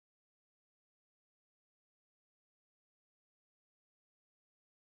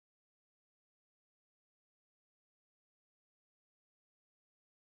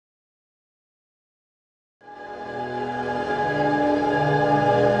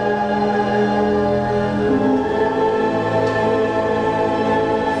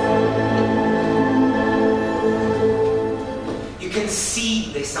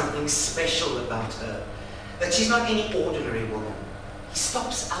she's not any ordinary woman. He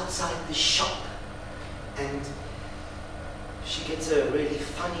stops outside the shop, and she gets a really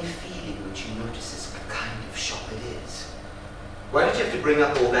funny feeling when she notices what kind of shop it is. Why did you have to bring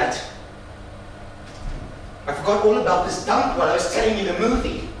up all that? I forgot all about this dump while I was telling you the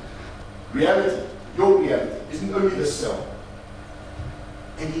movie. Reality, your reality, isn't only the cell.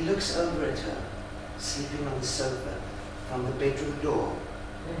 And he looks over at her, sleeping on the sofa from the bedroom door.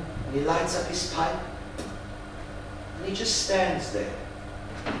 And he lights up his pipe, and he just stands there.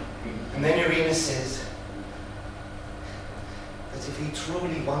 And then Irina says that if he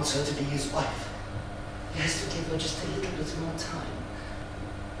truly wants her to be his wife, he has to give her just a little bit more time.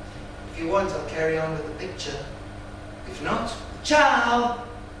 If you want, I'll carry on with the picture. If not, ciao!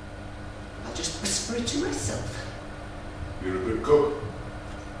 I'll just whisper it to myself. You're a good cook.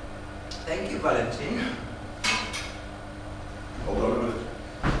 Thank you, Valentin. Hold on a minute.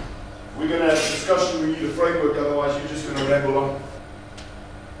 If we're going to have a discussion, we need a framework, otherwise you're just going to ramble on.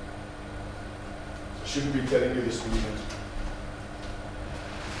 I shouldn't be telling you this, Wilhelm.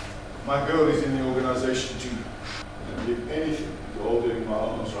 My girl is in the organization too. I'd give anything to hold her in my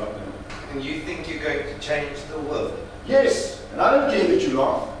arms right now. And you think you're going to change the world? Yes, and I don't care that you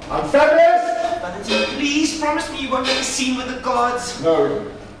laugh. I'm fabulous! Valentin, please promise me you won't make a scene with the gods. No.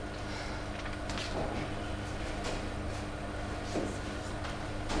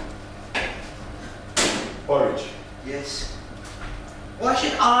 Porridge. Yes. Why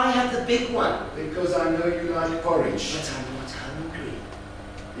should I have the big one? Because I know you like porridge. But I'm not hungry.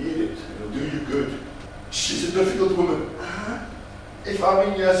 Eat it. It'll do you good. She's a difficult woman. If I'm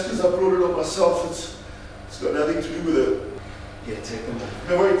in here, because I brought it on myself, it's got nothing to do with her. Here, take them off.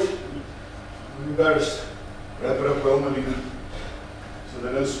 No, wait. I'm embarrassed. Wrap it up well, Melina, so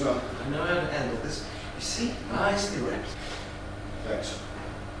they don't smell. I know how to handle this. You see, nicely wrapped. Thanks.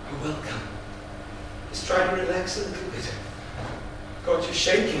 You're welcome. Just try to relax a little bit. God, you're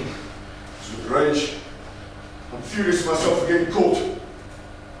shaking. It's with rage. I'm furious myself for getting caught.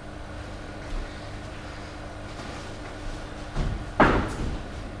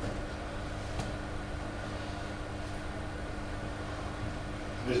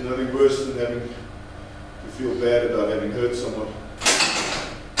 There's nothing worse than having to feel bad about having hurt someone.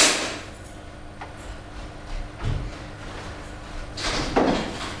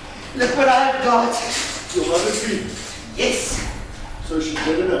 Look what I've got. Your mother's been. Yes. So she's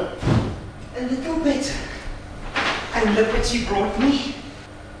better now. A little better. And look what you brought me.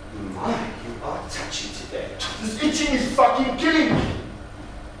 My, you are touchy today. This itching is fucking killing me.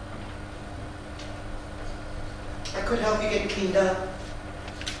 I could help you get cleaned up.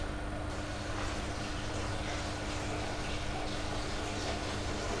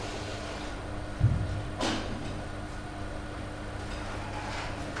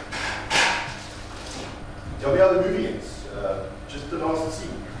 Tell me how the movie ends. Just the last scene.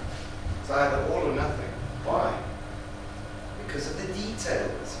 It's either all or nothing. Why? Because of the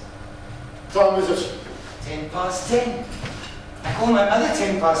details. What time is it? 10 past 10. I call my mother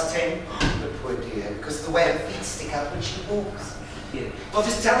 10 past 10. The poor dear, because the way her feet stick out when she walks. Here. Well,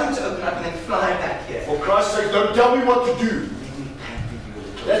 just tell them to open up and then fly back here. For Christ's sake, don't tell me what to do. Let me pamper you a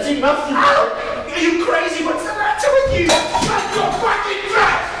little. That's enough for me. Ow! Are you crazy? What's the matter with you? Shut your fucking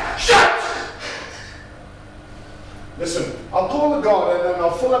trap! Shut! Listen, I'll call the guard and then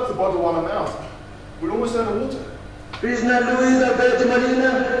I'll fill up the bottle when I'm out. We're almost out of water. Krishna Louis Alberto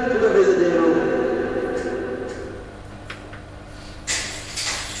Marina to the visiting room.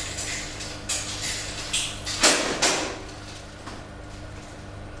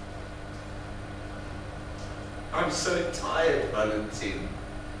 I'm so tired, Valentin.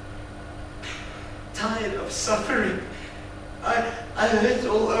 Tired of suffering. I hurt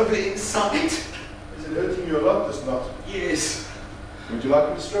all over inside. Is it hurting you a lot, this knot? Yes. Would you like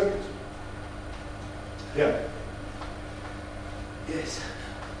me to stroke it? Yeah. Yes.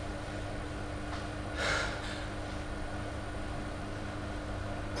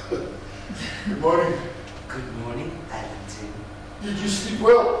 Good morning. Good morning, Valentin. Did you sleep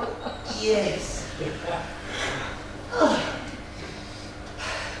well? Yes. Oh.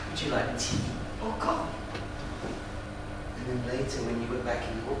 Would you like tea or coffee? And then later, when you were back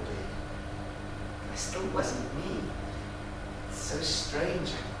in your bed, I still wasn't me. It's so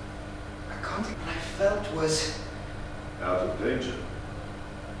strange. I can't think what I felt was... Out of danger.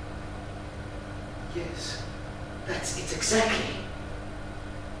 Yes, that's it exactly.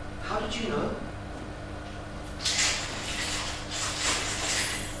 How did you know?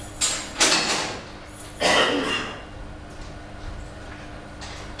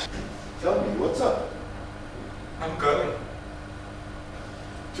 Tell me, what's up? I'm going.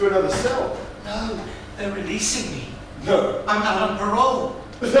 To another cell? No, they're releasing releasing me. No. I'm out on parole.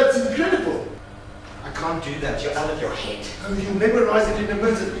 But that's incredible. I can't do that. You're out of your head. Oh, you'll memorize it in a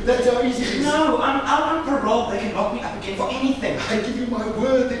minute. That's how easy it is. No, I'm out on parole. They can lock me up again for anything. I give you my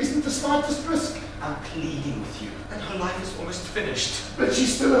word, there isn't the slightest risk. I'm pleading with you. And her life is almost finished. But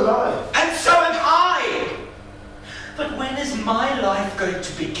she's still alive. And so am I! But when is my life going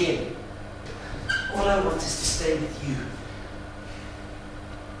to begin? All I want is to stay with you.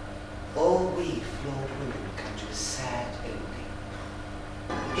 All we flawed women come to a sad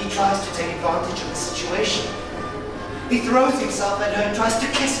ending. He tries to take advantage of the situation. He throws himself at her and tries to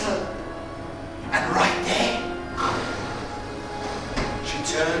kiss her. And right there, she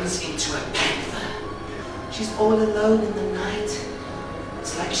turns into a panther. She's all alone in the night.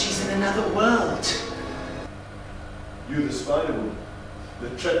 It's like she's in another world. You're the spider woman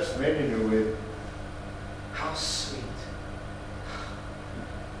that traps men in your web. How sweet.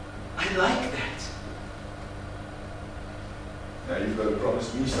 I like that. Now you've got to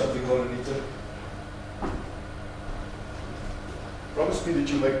promise me something, Juanita. Promise me that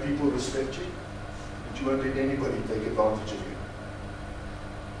you'll make people respect you, that you won't let anybody take advantage of you.